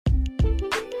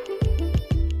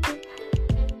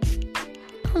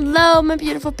Hello, my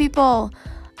beautiful people.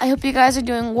 I hope you guys are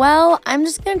doing well. I'm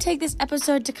just going to take this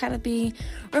episode to kind of be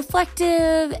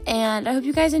reflective, and I hope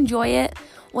you guys enjoy it.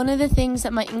 One of the things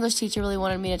that my English teacher really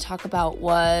wanted me to talk about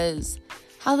was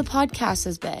how the podcast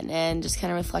has been and just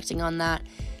kind of reflecting on that.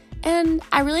 And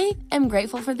I really am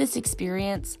grateful for this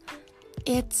experience.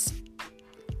 It's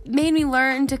made me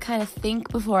learn to kind of think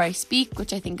before I speak,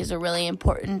 which I think is a really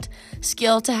important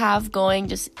skill to have going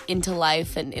just into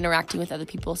life and interacting with other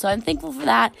people. So I'm thankful for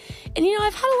that. And,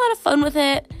 I've had a lot of fun with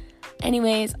it.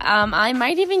 Anyways, I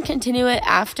might even continue it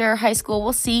after high school.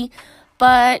 We'll see.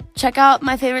 But check out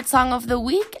my favorite song of the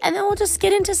week, and then we'll just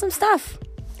get into some stuff.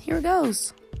 Here it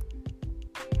goes.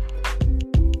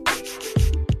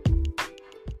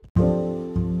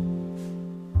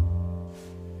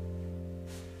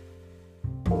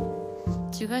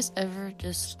 Do you guys ever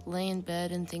just lay in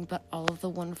bed and think about all of the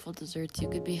wonderful desserts you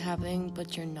could be having,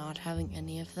 but you're not having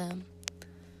any of them?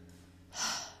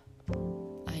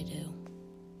 I do.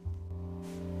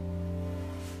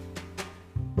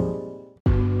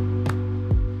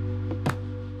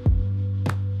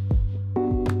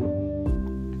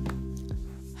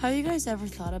 Have you guys ever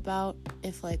thought about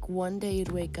if, one day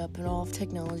you'd wake up and all of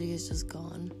technology is just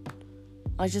gone?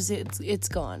 It's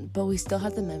gone, but we still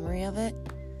have the memory of it?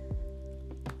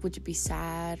 Would you be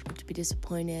sad? Would you be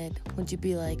disappointed? Would you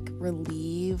be,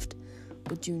 relieved?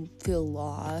 Would you feel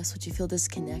lost? Would you feel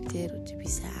disconnected? Would you be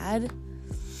sad?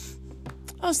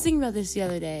 I was thinking about this the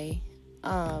other day.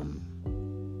 I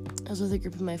was with a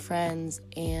group of my friends,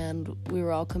 and we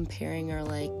were all comparing our,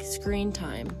 screen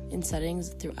time in settings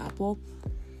through Apple.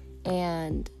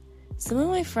 And some of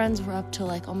my friends were up to,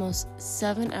 almost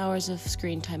 7 hours of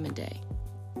screen time a day.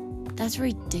 That's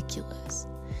ridiculous.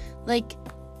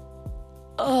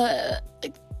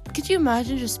 Could you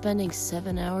imagine just spending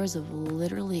 7 hours of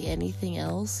literally anything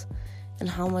else and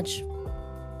how much,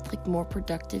 more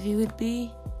productive you would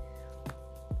be?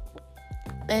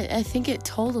 I think it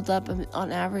totaled up,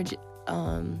 on average,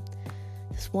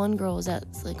 this one girl was at,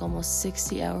 almost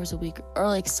 60 hours a week,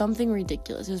 or, something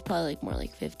ridiculous. It was probably, more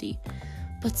 50.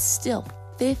 But still,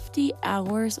 50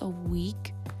 hours a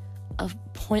week of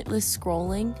pointless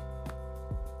scrolling.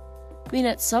 I mean,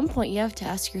 at some point, you have to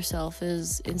ask yourself,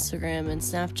 is Instagram and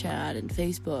Snapchat and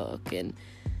Facebook and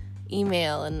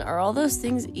email, and are all those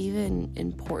things even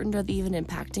important? Are they even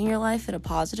impacting your life in a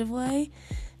positive way?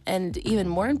 And even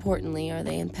more importantly, are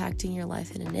they impacting your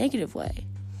life in a negative way?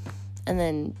 And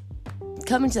then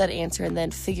coming to that answer and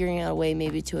then figuring out a way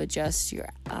maybe to adjust your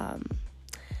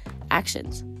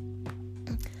actions.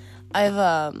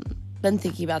 I've been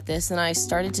thinking about this, and I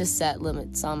started to set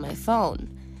limits on my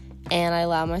phone. And I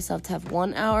allow myself to have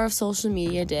 1 hour of social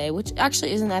media a day, which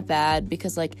actually isn't that bad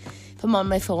because, if I'm on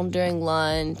my phone during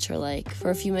lunch or, for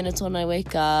a few minutes when I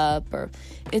wake up, or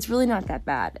it's really not that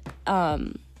bad.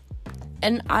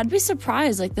 And I'd be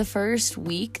surprised, the first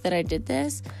week that I did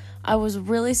this, I was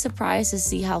really surprised to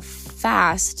see how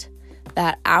fast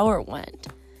that hour went.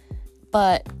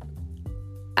 But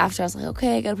after I was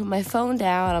okay, I gotta put my phone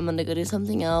down, I'm gonna go do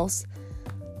something else.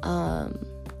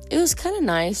 It was kind of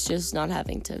nice just not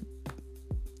having to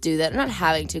do that. Not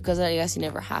having to, because I guess you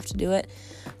never have to do it.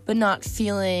 But not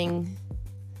feeling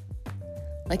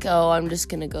I'm just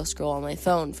going to go scroll on my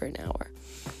phone for an hour.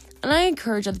 And I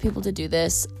encourage other people to do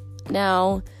this.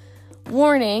 Now,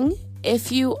 warning,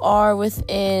 if you are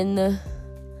within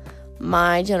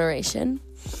my generation,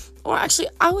 or actually,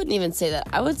 I wouldn't even say that.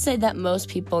 I would say that most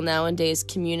people nowadays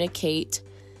communicate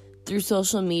through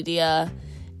social media.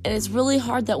 And it's really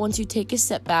hard that once you take a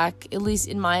step back, at least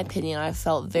in my opinion, I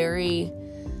felt very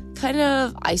kind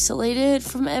of isolated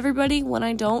from everybody when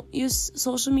I don't use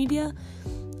social media.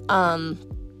 And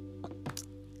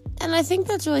I think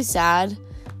that's really sad.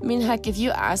 I mean, heck, if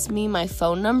you asked me my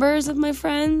phone numbers of my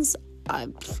friends,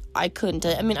 I couldn't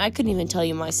tell you. I mean, I couldn't even tell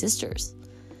you my sisters.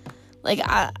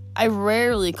 I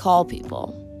rarely call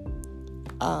people.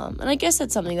 And I guess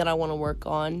that's something that I want to work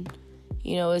on,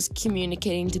 is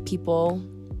communicating to people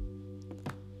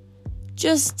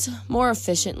just more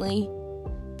efficiently,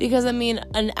 because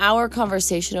an hour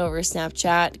conversation over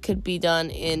Snapchat could be done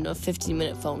in a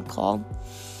 15-minute phone call.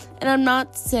 And I'm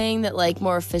not saying that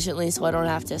more efficiently so I don't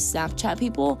have to Snapchat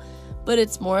people, but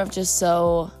it's more of just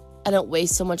so I don't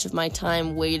waste so much of my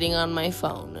time waiting on my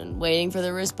phone and waiting for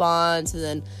the response and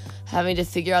then having to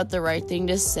figure out the right thing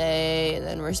to say and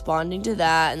then responding to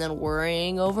that and then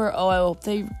worrying over, I hope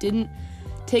they didn't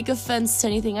take offense to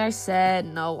anything I said.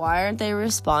 No, why aren't they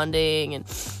responding? And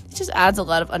it just adds a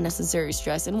lot of unnecessary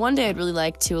stress. And one day I'd really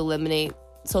like to eliminate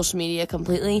social media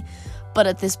completely. But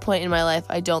at this point in my life,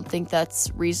 I don't think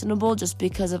that's reasonable just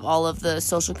because of all of the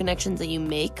social connections that you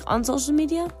make on social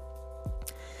media.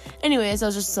 Anyways, that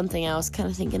was just something I was kind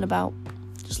of thinking about.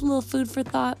 Just a little food for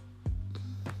thought.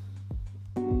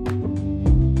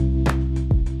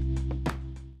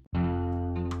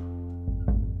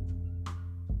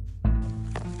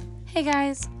 Hey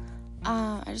guys,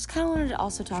 I just kind of wanted to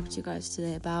also talk to you guys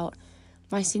today about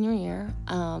my senior year.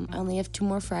 I only have 2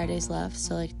 more Fridays left,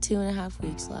 so 2.5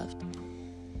 weeks left.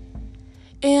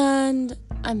 And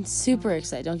I'm super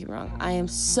excited, don't get me wrong. I am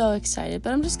so excited,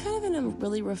 but I'm just kind of in a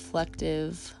really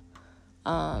reflective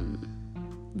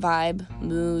vibe,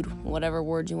 mood, whatever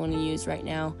word you want to use right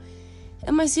now.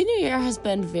 And my senior year has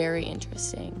been very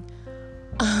interesting.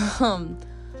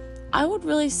 I would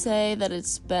really say that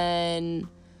it's been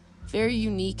very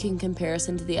unique in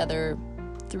comparison to the other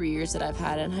 3 years that I've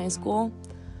had in high school.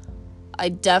 I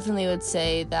definitely would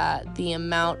say that the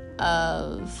amount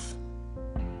of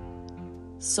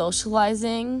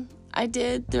socializing I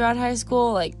did throughout high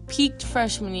school, peaked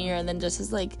freshman year and then just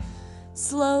has,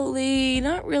 slowly,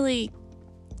 not really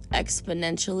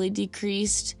exponentially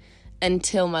decreased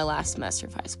until my last semester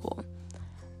of high school.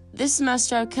 This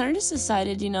semester, I kind of just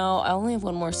decided, I only have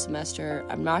 1 more semester.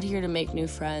 I'm not here to make new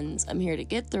friends. I'm here to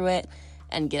get through it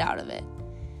and get out of it.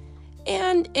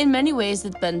 And in many ways,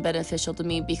 it's been beneficial to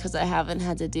me because I haven't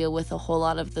had to deal with a whole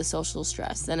lot of the social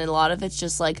stress. And a lot of it's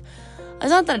just it's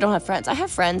not that I don't have friends. I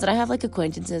have friends and I have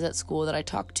acquaintances at school that I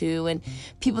talk to and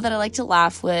people that I like to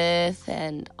laugh with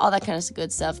and all that kind of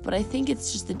good stuff. But I think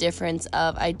it's just the difference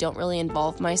of I don't really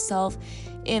involve myself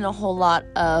in a whole lot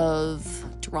of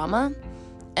drama.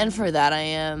 And for that, I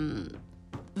am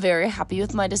very happy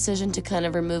with my decision to kind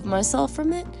of remove myself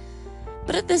from it.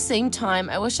 But at the same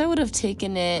time, I wish I would have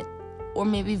taken it or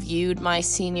maybe viewed my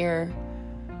senior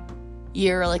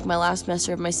year, my last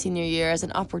semester of my senior year, as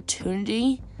an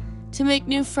opportunity to make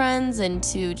new friends and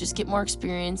to just get more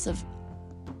experience of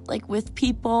with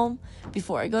people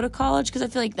before I go to college, because I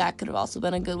feel that could have also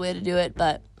been a good way to do it.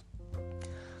 But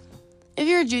if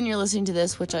you're a junior listening to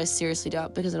this, which I seriously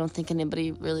doubt because I don't think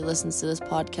anybody really listens to this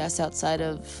podcast outside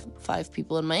of 5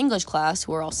 people in my English class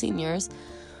who are all seniors,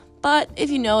 but if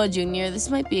you know a junior, this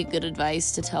might be a good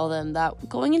advice to tell them that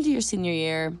going into your senior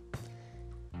year,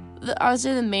 I would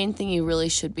say the main thing you really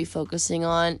should be focusing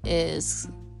on is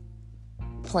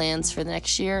plans for the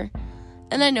next year.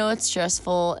 And I know it's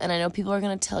stressful, and I know people are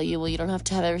going to tell you, well, you don't have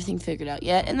to have everything figured out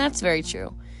yet, and that's very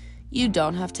true. You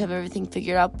don't have to have everything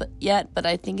figured out yet, but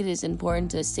I think it is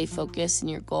important to stay focused in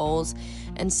your goals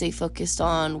and stay focused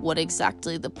on what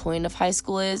exactly the point of high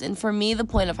school is. And for me, the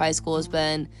point of high school has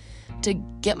been to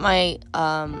get my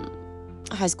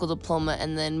high school diploma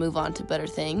and then move on to better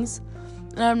things.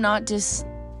 And I'm not just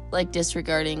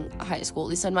disregarding high school. At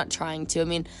least I'm not trying to. I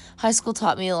mean, high school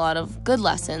taught me a lot of good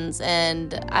lessons,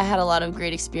 and I had a lot of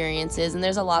great experiences, and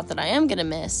there's a lot that I am going to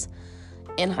miss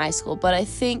in high school. But I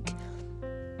think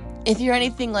if you're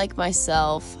anything like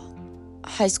myself,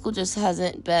 high school just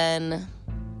hasn't been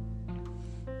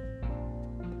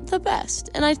the best.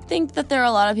 And I think that there are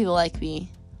a lot of people like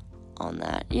me on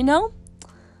that, yeah.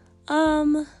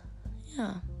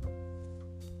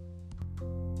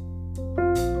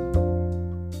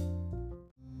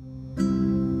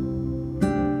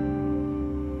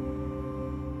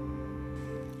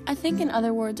 I think in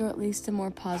other words, or at least a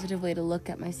more positive way to look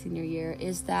at my senior year,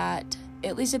 is that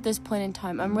at least at this point in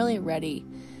time, I'm really ready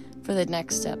for the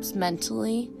next steps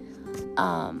mentally.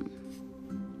 I'm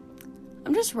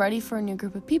just ready for a new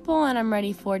group of people, and I'm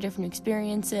ready for different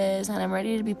experiences, and I'm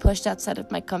ready to be pushed outside of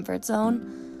my comfort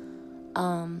zone.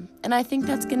 And I think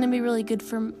that's going to be really good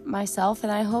for myself,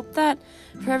 and I hope that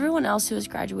for everyone else who is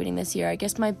graduating this year, I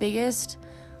guess my biggest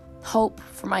hope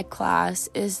for my class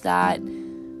is that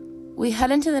we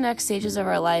head into the next stages of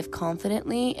our life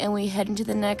confidently, and we head into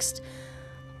the next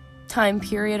time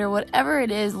period or whatever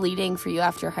it is leading for you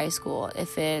after high school.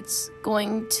 If it's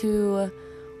going to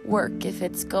work, if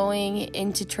it's going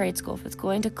into trade school, if it's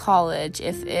going to college,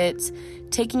 if it's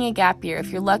taking a gap year, if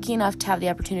you're lucky enough to have the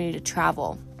opportunity to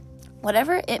travel,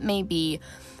 whatever it may be,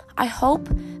 I hope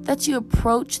that you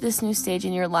approach this new stage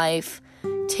in your life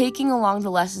taking along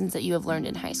the lessons that you have learned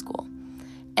in high school.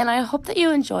 And I hope that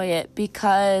you enjoy it,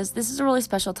 because this is a really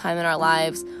special time in our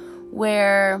lives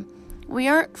where we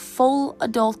aren't full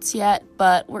adults yet,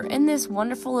 but we're in this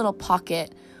wonderful little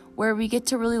pocket where we get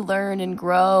to really learn and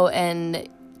grow and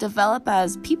develop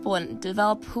as people and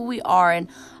develop who we are. And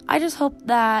I just hope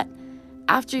that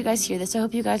after you guys hear this, I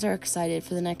hope you guys are excited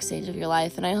for the next stage of your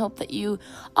life. And I hope that you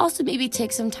also maybe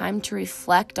take some time to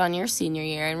reflect on your senior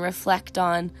year and reflect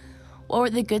on what were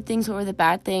the good things, what were the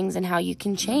bad things, and how you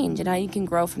can change and how you can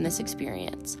grow from this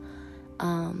experience.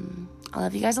 I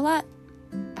love you guys a lot.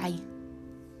 Bye.